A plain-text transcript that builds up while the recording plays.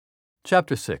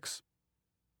Chapter 6.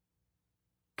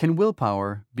 Can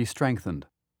willpower be strengthened?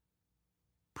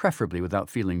 Preferably without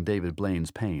feeling David Blaine's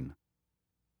pain.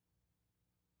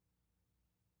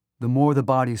 The more the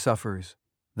body suffers,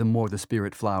 the more the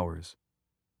spirit flowers.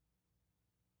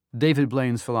 David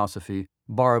Blaine's philosophy,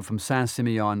 borrowed from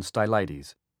Saint-Simeon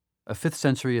Stylites, a 5th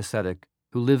century ascetic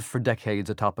who lived for decades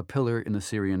atop a pillar in the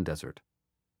Syrian desert.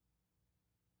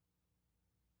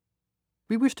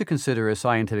 We wish to consider a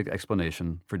scientific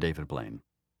explanation for David Blaine.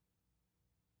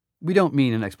 We don't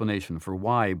mean an explanation for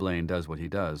why Blaine does what he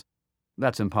does.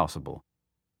 That's impossible,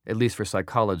 at least for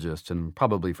psychologists and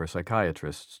probably for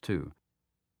psychiatrists too.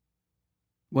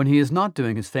 When he is not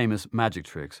doing his famous magic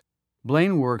tricks,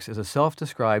 Blaine works as a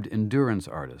self-described endurance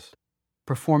artist,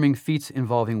 performing feats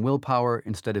involving willpower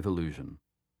instead of illusion.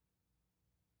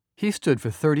 He stood for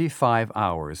 35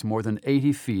 hours, more than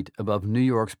 80 feet above New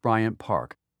York's Bryant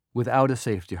Park, without a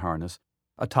safety harness,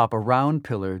 atop a round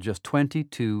pillar just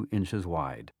 22 inches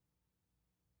wide.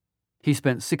 He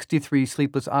spent 63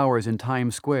 sleepless hours in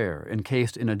Times Square,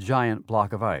 encased in a giant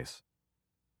block of ice.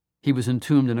 He was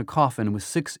entombed in a coffin with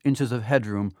 6 inches of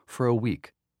headroom for a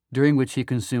week, during which he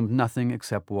consumed nothing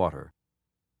except water.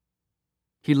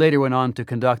 He later went on to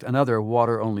conduct another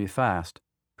water-only fast,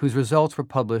 whose results were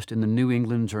published in the New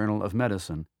England Journal of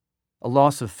Medicine, a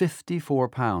loss of 54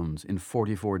 pounds in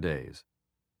 44 days.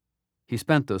 He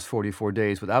spent those 44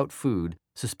 days without food,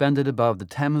 suspended above the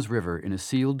Thames River in a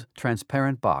sealed,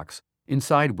 transparent box,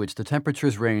 inside which the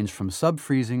temperatures ranged from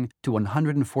sub-freezing to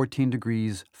 114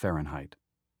 degrees Fahrenheit.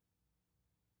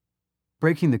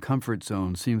 Breaking the comfort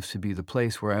zone seems to be the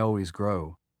place where I always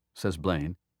grow, says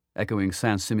Blaine, echoing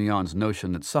Saint-Simeon's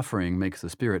notion that suffering makes the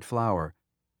spirit flower.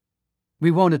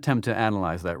 We won't attempt to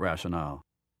analyze that rationale.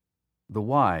 The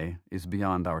why is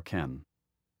beyond our ken.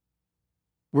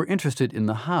 We're interested in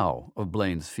the how of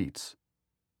Blaine's feats.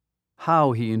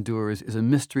 How he endures is a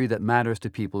mystery that matters to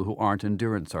people who aren't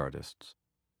endurance artists.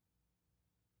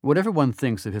 Whatever one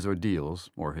thinks of his ordeals,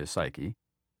 or his psyche,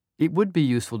 it would be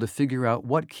useful to figure out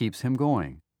what keeps him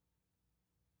going.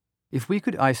 If we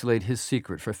could isolate his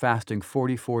secret for fasting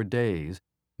 44 days,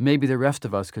 maybe the rest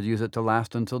of us could use it to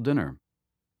last until dinner.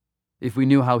 If we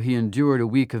knew how he endured a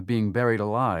week of being buried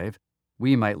alive,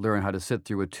 we might learn how to sit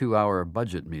through a 2-hour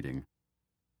budget meeting.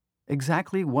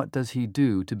 Exactly what does he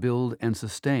do to build and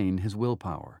sustain his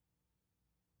willpower?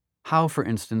 How, for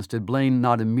instance, did Blaine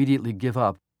not immediately give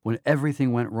up when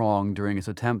everything went wrong during his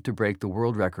attempt to break the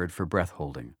world record for breath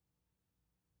holding?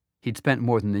 He'd spent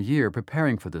more than a year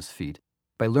preparing for this feat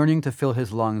by learning to fill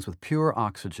his lungs with pure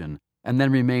oxygen and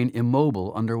then remain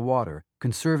immobile underwater,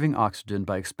 conserving oxygen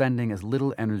by expending as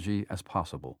little energy as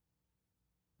possible.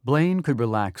 Blaine could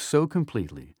relax so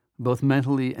completely, both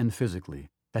mentally and physically,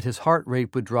 that his heart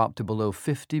rate would drop to below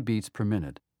 50 beats per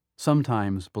minute,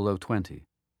 sometimes below 20.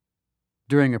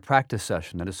 During a practice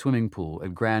session at a swimming pool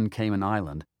at Grand Cayman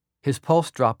Island, his pulse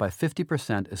dropped by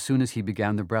 50% as soon as he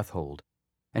began the breath hold,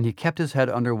 and he kept his head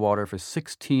underwater for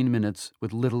 16 minutes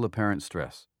with little apparent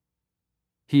stress.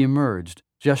 He emerged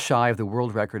just shy of the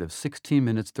world record of 16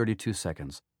 minutes 32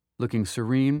 seconds, looking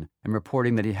serene and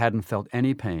reporting that he hadn't felt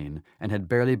any pain and had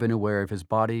barely been aware of his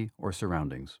body or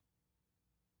surroundings.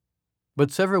 But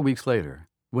several weeks later,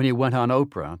 when he went on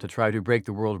Oprah to try to break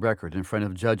the world record in front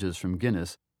of judges from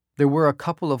Guinness, there were a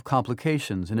couple of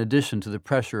complications in addition to the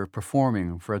pressure of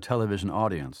performing for a television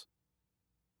audience.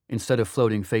 Instead of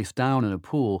floating face down in a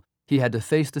pool, he had to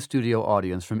face the studio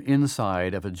audience from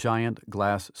inside of a giant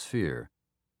glass sphere.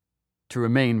 To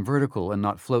remain vertical and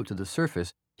not float to the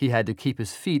surface, he had to keep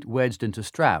his feet wedged into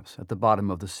straps at the bottom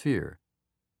of the sphere.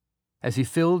 As he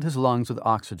filled his lungs with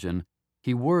oxygen,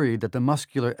 he worried that the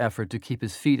muscular effort to keep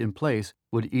his feet in place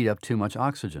would eat up too much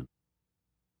oxygen.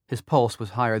 His pulse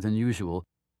was higher than usual,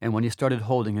 and when he started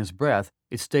holding his breath,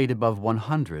 it stayed above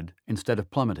 100 instead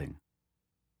of plummeting.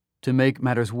 To make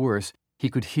matters worse, he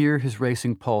could hear his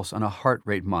racing pulse on a heart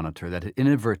rate monitor that had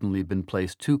inadvertently been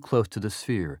placed too close to the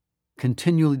sphere,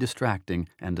 continually distracting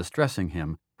and distressing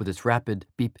him with its rapid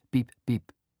beep, beep,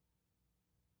 beep.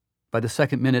 By the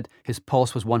second minute, his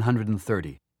pulse was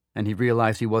 130. And he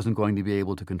realized he wasn't going to be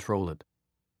able to control it.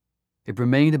 It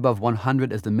remained above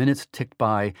 100 as the minutes ticked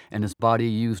by and his body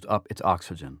used up its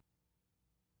oxygen.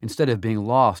 Instead of being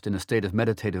lost in a state of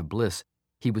meditative bliss,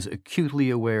 he was acutely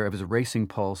aware of his racing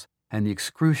pulse and the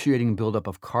excruciating buildup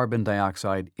of carbon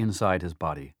dioxide inside his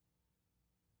body.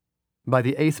 By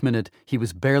the 8th minute, he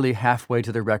was barely halfway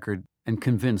to the record and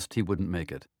convinced he wouldn't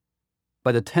make it.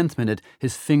 By the 10th minute,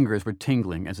 his fingers were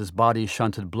tingling as his body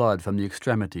shunted blood from the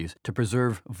extremities to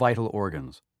preserve vital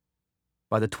organs.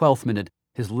 By the 12th minute,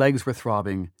 his legs were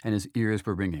throbbing and his ears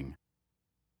were ringing.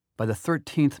 By the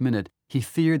 13th minute, he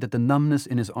feared that the numbness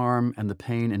in his arm and the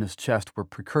pain in his chest were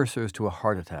precursors to a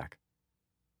heart attack.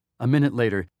 A minute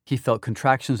later, he felt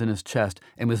contractions in his chest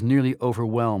and was nearly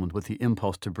overwhelmed with the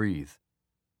impulse to breathe.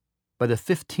 By the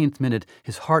 15th minute,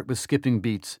 his heart was skipping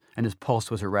beats and his pulse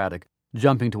was erratic,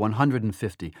 jumping to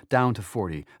 150, down to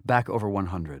 40, back over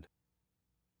 100.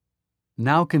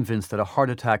 Now convinced that a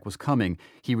heart attack was coming,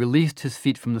 he released his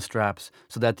feet from the straps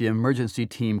so that the emergency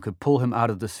team could pull him out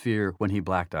of the sphere when he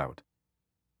blacked out.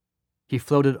 He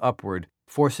floated upward,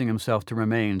 forcing himself to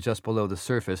remain just below the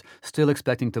surface, still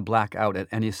expecting to black out at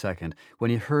any second,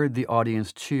 when he heard the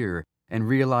audience cheer and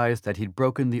realized that he'd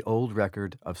broken the old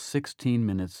record of 16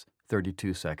 minutes,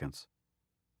 32 seconds.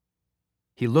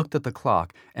 He looked at the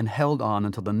clock and held on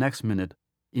until the next minute,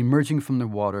 emerging from the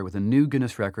water with a new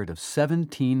Guinness record of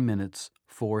 17 minutes,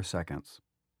 4 seconds.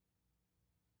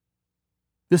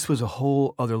 "This was a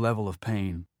whole other level of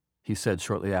pain," he said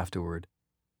shortly afterward.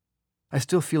 "I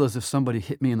still feel as if somebody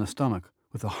hit me in the stomach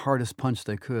with the hardest punch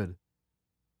they could."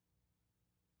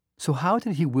 So how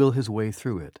did he will his way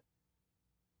through it?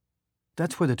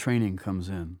 "That's where the training comes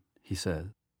in," he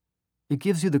said. "It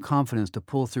gives you the confidence to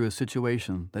pull through a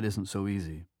situation that isn't so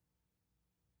easy."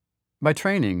 By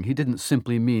training, he didn't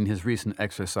simply mean his recent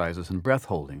exercises and breath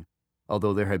holding,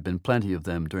 although there had been plenty of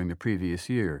them during the previous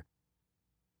year.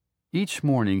 Each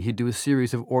morning, he'd do a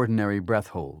series of ordinary breath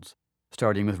holds,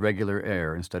 starting with regular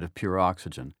air instead of pure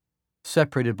oxygen,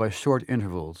 separated by short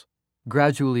intervals,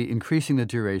 gradually increasing the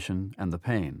duration and the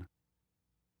pain.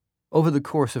 Over the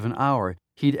course of an hour,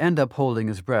 he'd end up holding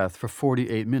his breath for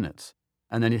 48 minutes,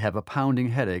 and then he'd have a pounding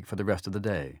headache for the rest of the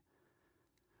day.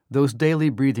 Those daily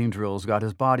breathing drills got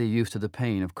his body used to the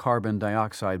pain of carbon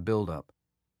dioxide buildup.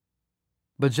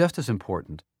 But just as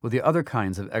important were the other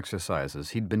kinds of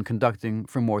exercises he'd been conducting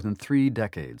for more than 3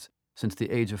 decades, since the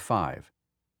age of 5.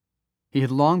 He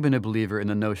had long been a believer in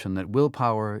the notion that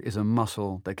willpower is a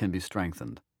muscle that can be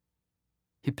strengthened.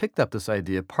 He picked up this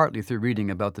idea partly through reading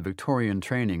about the Victorian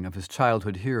training of his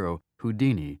childhood hero,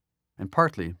 Houdini, and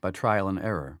partly by trial and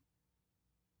error.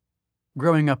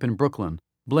 Growing up in Brooklyn,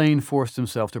 Blaine forced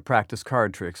himself to practice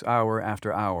card tricks hour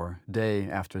after hour, day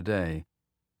after day.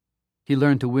 He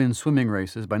learned to win swimming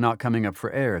races by not coming up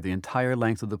for air the entire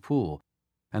length of the pool,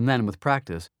 and then, with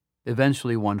practice,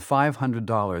 eventually won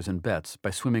 $500 in bets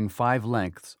by swimming 5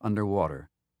 lengths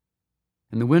underwater.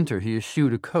 In the winter, he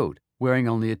eschewed a coat, wearing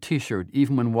only a t-shirt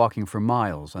even when walking for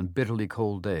miles on bitterly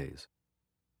cold days.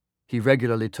 He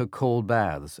regularly took cold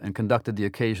baths and conducted the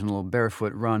occasional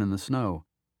barefoot run in the snow.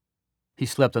 He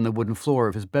slept on the wooden floor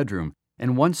of his bedroom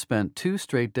and once spent 2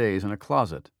 straight days in a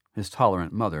closet. His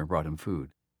tolerant mother brought him food.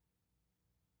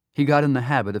 He got in the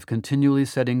habit of continually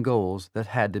setting goals that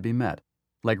had to be met,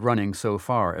 like running so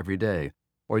far every day,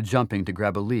 or jumping to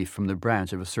grab a leaf from the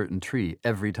branch of a certain tree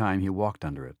every time he walked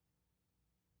under it.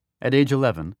 At age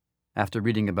 11, after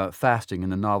reading about fasting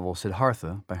in the novel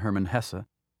Siddhartha by Hermann Hesse,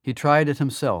 he tried it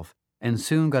himself and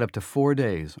soon got up to 4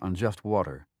 days on just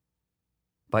water.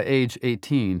 By age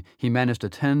 18, he managed a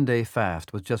 10-day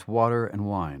fast with just water and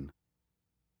wine.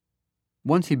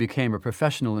 Once he became a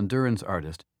professional endurance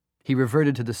artist, he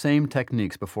reverted to the same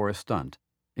techniques before a stunt,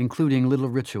 including little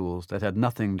rituals that had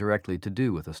nothing directly to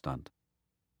do with a stunt.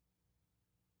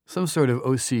 Some sort of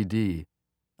OCD,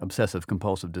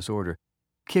 obsessive-compulsive disorder,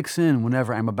 kicks in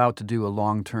whenever I'm about to do a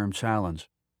long-term challenge,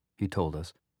 he told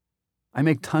us. I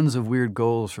make tons of weird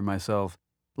goals for myself,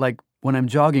 like when I'm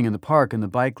jogging in the park in the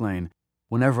bike lane.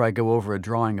 Whenever I go over a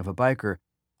drawing of a biker,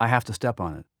 I have to step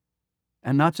on it.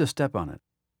 And not just step on it.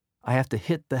 I have to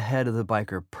hit the head of the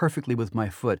biker perfectly with my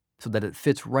foot so that it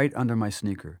fits right under my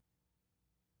sneaker.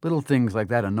 Little things like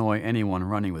that annoy anyone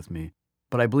running with me,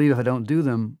 but I believe if I don't do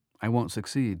them, I won't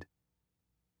succeed.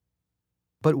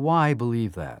 But why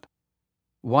believe that?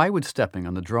 Why would stepping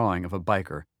on the drawing of a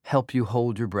biker help you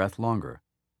hold your breath longer?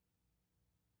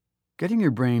 Getting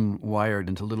your brain wired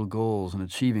into little goals and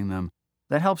achieving them,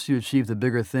 that helps you achieve the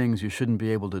bigger things you shouldn't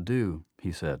be able to do,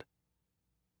 he said.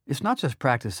 It's not just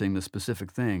practicing the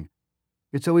specific thing.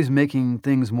 It's always making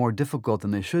things more difficult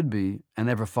than they should be and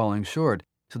never falling short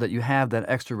so that you have that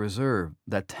extra reserve,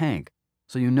 that tank,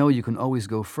 so you know you can always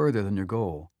go further than your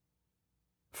goal.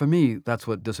 For me, that's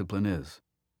what discipline is.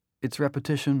 It's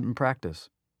repetition and practice.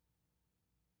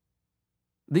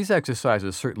 These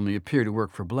exercises certainly appear to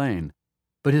work for Blaine,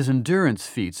 but his endurance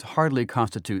feats hardly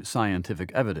constitute scientific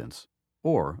evidence,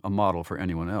 or a model for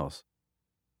anyone else.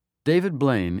 David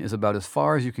Blaine is about as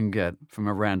far as you can get from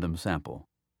a random sample.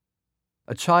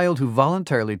 A child who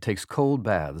voluntarily takes cold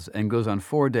baths and goes on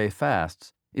 4-day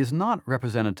fasts is not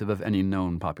representative of any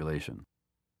known population.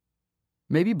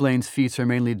 Maybe Blaine's feats are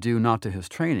mainly due not to his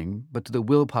training, but to the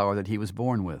willpower that he was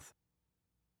born with.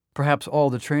 Perhaps all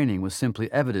the training was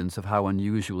simply evidence of how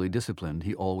unusually disciplined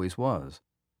he always was.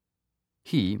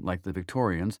 He, like the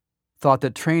Victorians, thought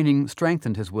that training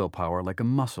strengthened his willpower like a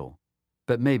muscle,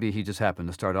 but maybe he just happened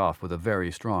to start off with a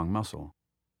very strong muscle.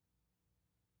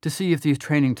 To see if these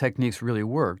training techniques really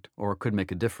worked or could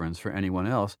make a difference for anyone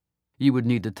else, you would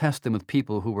need to test them with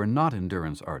people who were not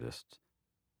endurance artists,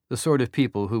 the sort of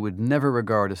people who would never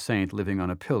regard a saint living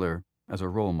on a pillar as a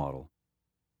role model.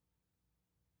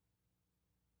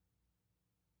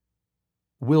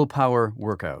 Willpower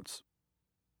workouts.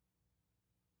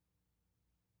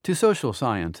 To social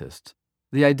scientists,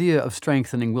 the idea of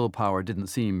strengthening willpower didn't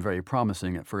seem very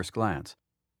promising at first glance.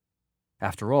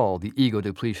 After all, the ego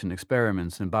depletion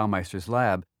experiments in Baumeister's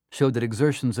lab showed that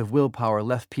exertions of willpower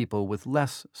left people with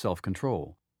less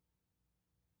self-control.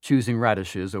 Choosing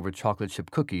radishes over chocolate chip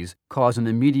cookies caused an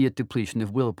immediate depletion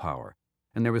of willpower,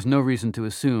 and there was no reason to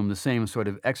assume the same sort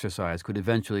of exercise could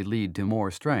eventually lead to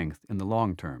more strength in the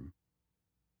long term.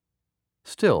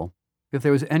 Still, if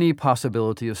there was any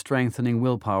possibility of strengthening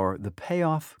willpower, the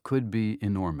payoff could be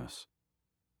enormous.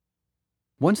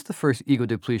 Once the first ego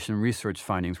depletion research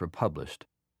findings were published,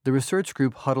 the research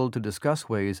group huddled to discuss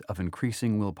ways of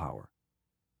increasing willpower.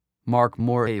 Mark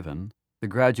Moorhaven, the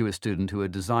graduate student who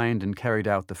had designed and carried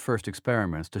out the first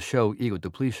experiments to show ego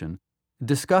depletion,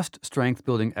 discussed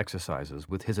strength-building exercises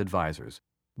with his advisors,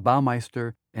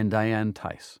 Baumeister and Diane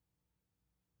Tice.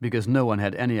 Because no one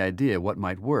had any idea what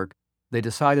might work, they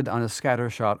decided on a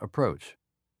scattershot approach.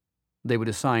 They would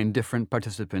assign different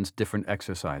participants different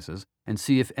exercises and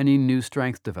see if any new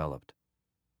strength developed.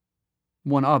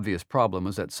 One obvious problem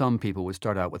was that some people would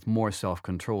start out with more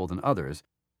self-control than others,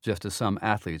 just as some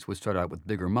athletes would start out with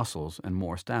bigger muscles and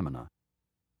more stamina.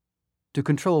 To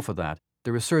control for that,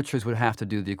 the researchers would have to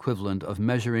do the equivalent of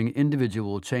measuring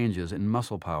individual changes in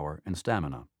muscle power and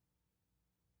stamina.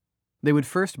 They would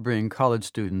first bring college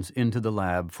students into the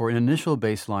lab for an initial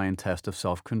baseline test of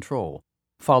self-control,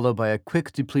 followed by a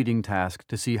quick depleting task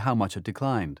to see how much it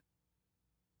declined.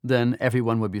 Then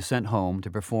everyone would be sent home to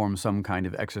perform some kind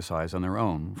of exercise on their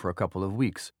own for a couple of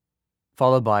weeks,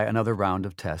 followed by another round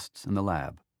of tests in the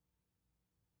lab.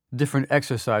 Different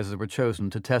exercises were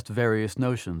chosen to test various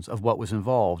notions of what was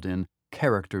involved in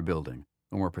character building,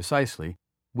 or more precisely,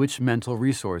 which mental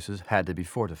resources had to be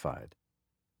fortified.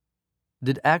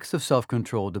 Did acts of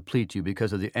self-control deplete you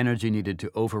because of the energy needed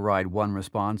to override one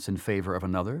response in favor of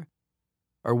another?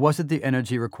 Or was it the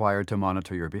energy required to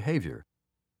monitor your behavior,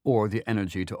 or the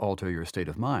energy to alter your state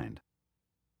of mind?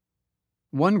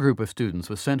 One group of students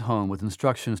was sent home with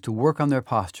instructions to work on their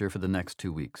posture for the next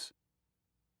 2 weeks.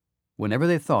 Whenever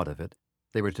they thought of it,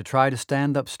 they were to try to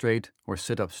stand up straight or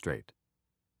sit up straight.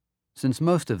 Since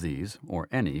most of these, or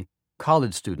any,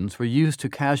 college students were used to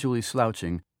casually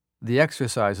slouching, the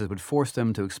exercises would force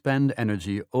them to expend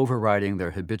energy overriding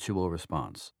their habitual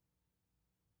response.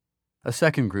 A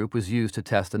second group was used to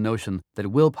test the notion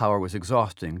that willpower was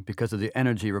exhausting because of the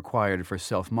energy required for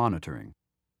self-monitoring.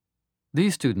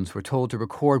 These students were told to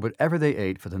record whatever they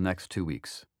ate for the next 2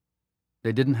 weeks.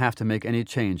 They didn't have to make any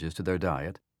changes to their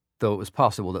diet, though it was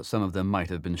possible that some of them might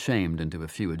have been shamed into a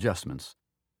few adjustments.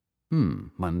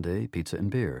 Monday, pizza and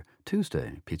beer.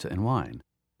 Tuesday, pizza and wine.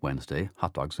 Wednesday,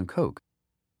 hot dogs and Coke.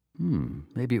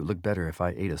 Maybe it would look better if I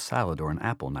ate a salad or an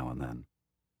apple now and then.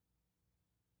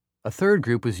 A third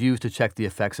group was used to check the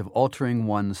effects of altering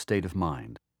one's state of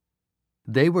mind.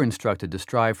 They were instructed to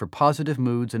strive for positive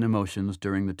moods and emotions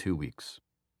during the 2 weeks.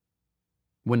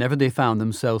 Whenever they found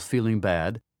themselves feeling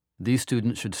bad, these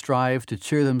students should strive to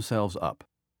cheer themselves up.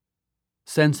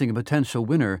 Sensing a potential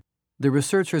winner, the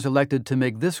researchers elected to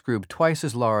make this group twice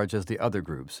as large as the other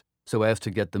groups, so as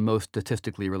to get the most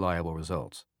statistically reliable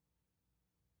results.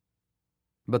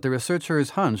 But the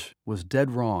researchers' hunch was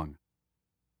dead wrong.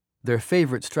 Their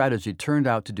favorite strategy turned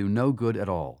out to do no good at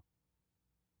all.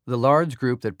 The large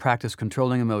group that practiced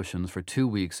controlling emotions for 2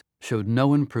 weeks showed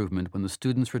no improvement when the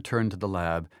students returned to the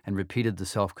lab and repeated the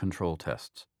self-control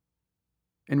tests.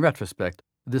 In retrospect,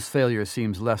 this failure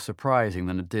seems less surprising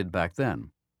than it did back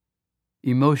then.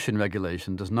 Emotion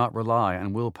regulation does not rely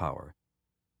on willpower.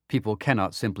 People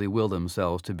cannot simply will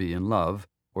themselves to be in love,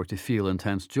 or to feel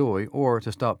intense joy, or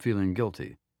to stop feeling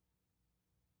guilty.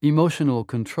 Emotional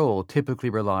control typically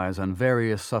relies on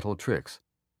various subtle tricks,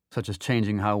 such as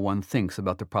changing how one thinks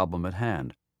about the problem at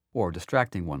hand, or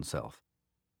distracting oneself.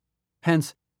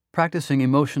 Hence, practicing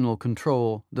emotional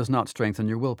control does not strengthen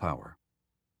your willpower.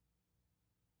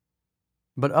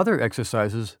 But other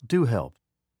exercises do help,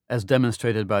 as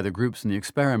demonstrated by the groups in the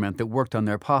experiment that worked on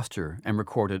their posture and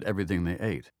recorded everything they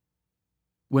ate.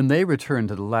 When they returned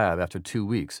to the lab after 2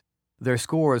 weeks, their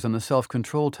scores on the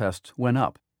self-control test went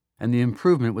up, and the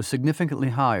improvement was significantly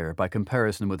higher by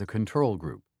comparison with the control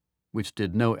group, which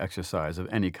did no exercise of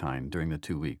any kind during the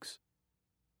 2 weeks.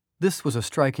 This was a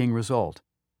striking result,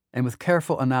 and with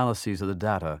careful analyses of the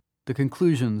data, the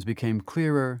conclusions became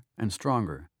clearer and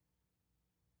stronger.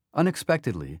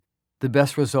 Unexpectedly, the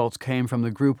best results came from the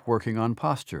group working on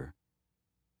posture.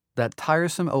 That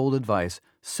tiresome old advice,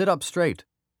 "sit up straight,"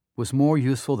 was more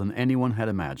useful than anyone had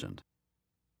imagined.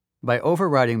 By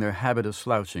overriding their habit of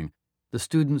slouching, the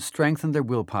students strengthened their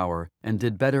willpower and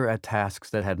did better at tasks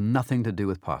that had nothing to do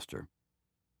with posture.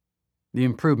 The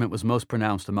improvement was most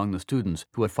pronounced among the students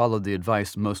who had followed the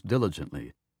advice most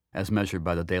diligently, as measured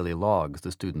by the daily logs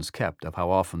the students kept of how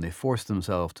often they forced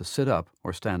themselves to sit up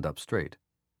or stand up straight.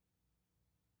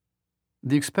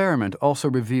 The experiment also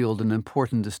revealed an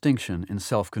important distinction in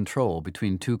self-control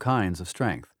between two kinds of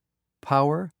strength: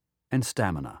 power and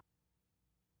stamina.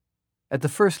 At the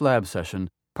first lab session,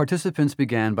 participants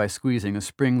began by squeezing a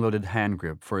spring-loaded hand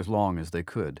grip for as long as they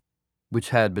could, which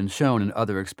had been shown in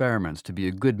other experiments to be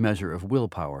a good measure of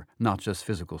willpower, not just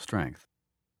physical strength.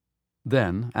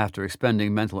 Then, after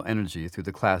expending mental energy through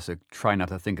the classic try not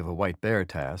to think of a white bear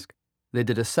task, they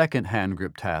did a second hand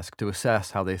grip task to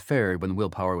assess how they fared when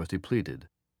willpower was depleted.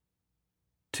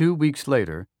 2 weeks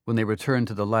later, when they returned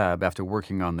to the lab after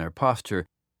working on their posture,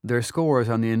 their scores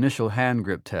on the initial hand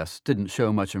grip tests didn't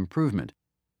show much improvement,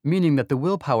 meaning that the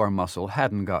willpower muscle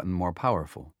hadn't gotten more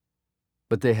powerful.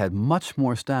 But they had much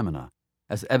more stamina,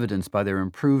 as evidenced by their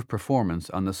improved performance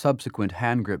on the subsequent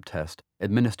hand grip test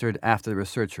administered after the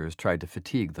researchers tried to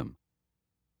fatigue them.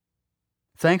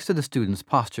 Thanks to the students'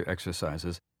 posture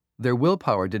exercises, their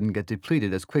willpower didn't get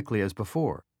depleted as quickly as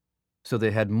before, so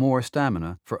they had more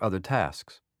stamina for other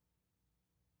tasks.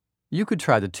 You could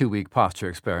try the 2-week posture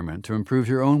experiment to improve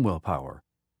your own willpower,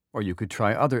 or you could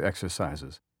try other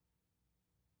exercises.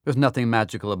 There's nothing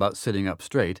magical about sitting up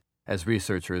straight, as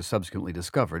researchers subsequently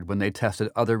discovered when they tested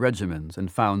other regimens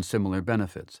and found similar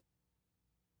benefits.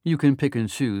 You can pick and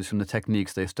choose from the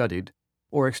techniques they studied,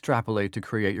 or extrapolate to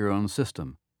create your own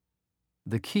system.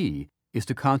 The key is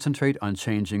to concentrate on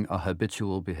changing a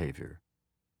habitual behavior.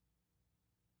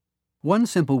 One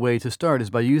simple way to start is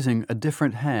by using a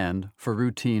different hand for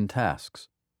routine tasks.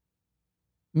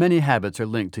 Many habits are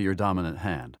linked to your dominant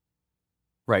hand.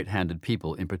 Right-handed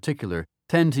people, in particular,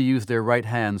 tend to use their right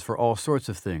hands for all sorts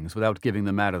of things without giving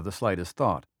the matter the slightest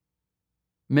thought.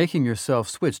 Making yourself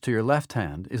switch to your left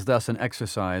hand is thus an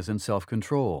exercise in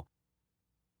self-control.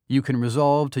 You can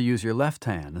resolve to use your left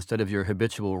hand instead of your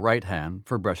habitual right hand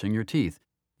for brushing your teeth,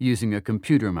 using a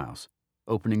computer mouse,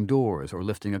 opening doors, or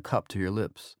lifting a cup to your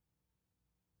lips.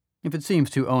 If it seems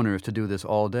too onerous to do this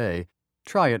all day,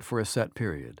 try it for a set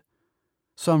period.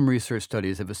 Some research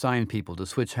studies have assigned people to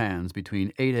switch hands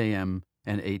between 8 a.m.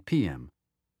 and 8 p.m.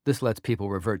 This lets people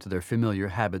revert to their familiar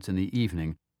habits in the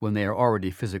evening when they are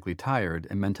already physically tired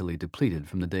and mentally depleted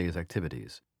from the day's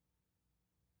activities.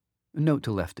 Note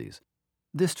to lefties: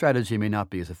 this strategy may not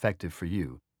be as effective for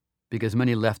you, because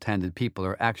many left-handed people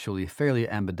are actually fairly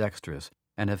ambidextrous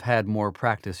and have had more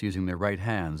practice using their right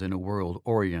hands in a world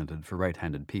oriented for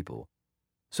right-handed people.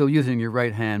 So using your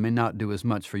right hand may not do as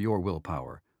much for your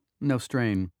willpower. No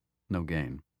strain, no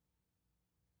gain.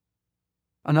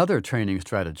 Another training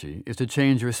strategy is to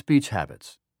change your speech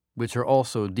habits, which are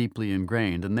also deeply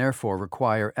ingrained and therefore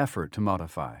require effort to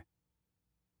modify.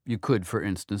 You could, for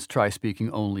instance, try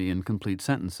speaking only in complete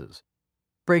sentences.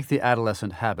 Break the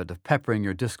adolescent habit of peppering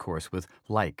your discourse with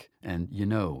 "like" and "you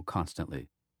know" constantly.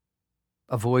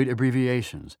 Avoid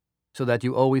abbreviations so that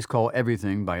you always call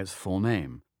everything by its full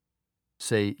name.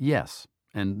 Say "yes"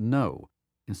 and "no"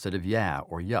 instead of "yeah"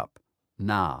 or "yup,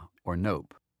 "nah" or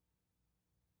 "nope."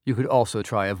 You could also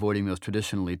try avoiding those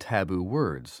traditionally taboo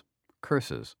words,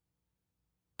 curses.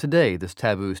 Today, this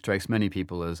taboo strikes many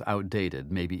people as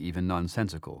outdated, maybe even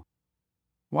nonsensical.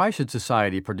 Why should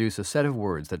society produce a set of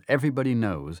words that everybody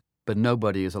knows, but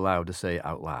nobody is allowed to say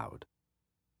out loud?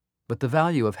 But the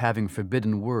value of having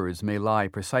forbidden words may lie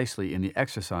precisely in the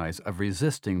exercise of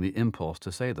resisting the impulse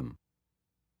to say them.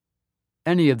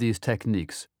 Any of these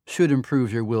techniques should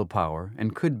improve your willpower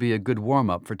and could be a good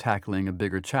warm-up for tackling a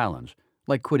bigger challenge,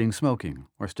 like quitting smoking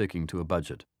or sticking to a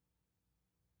budget.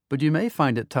 But you may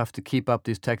find it tough to keep up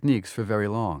these techniques for very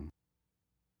long.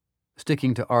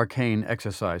 Sticking to arcane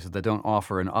exercises that don't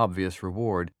offer an obvious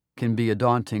reward can be a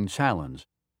daunting challenge,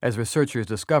 as researchers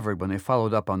discovered when they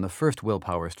followed up on the first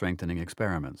willpower strengthening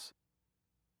experiments.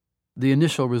 The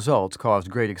initial results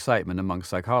caused great excitement among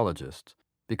psychologists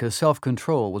because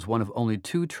self-control was one of only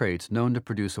 2 traits known to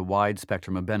produce a wide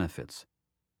spectrum of benefits,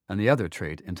 and the other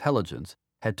trait, intelligence,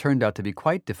 had turned out to be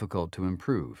quite difficult to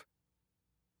improve.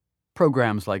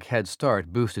 Programs like Head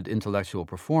Start boosted intellectual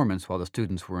performance while the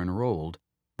students were enrolled,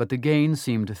 but the gains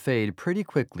seemed to fade pretty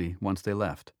quickly once they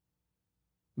left.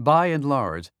 By and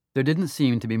large, there didn't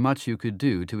seem to be much you could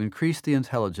do to increase the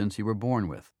intelligence you were born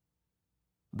with.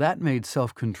 That made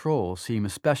self-control seem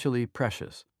especially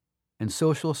precious, and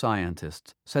social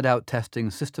scientists set out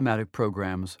testing systematic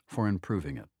programs for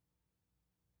improving it.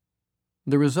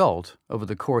 The result, over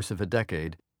the course of a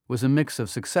decade, was a mix of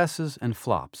successes and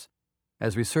flops,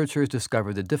 as researchers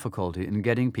discovered the difficulty in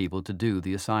getting people to do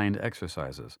the assigned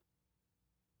exercises.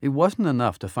 It wasn't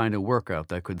enough to find a workout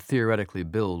that could theoretically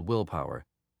build willpower.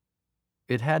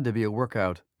 It had to be a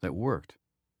workout that worked.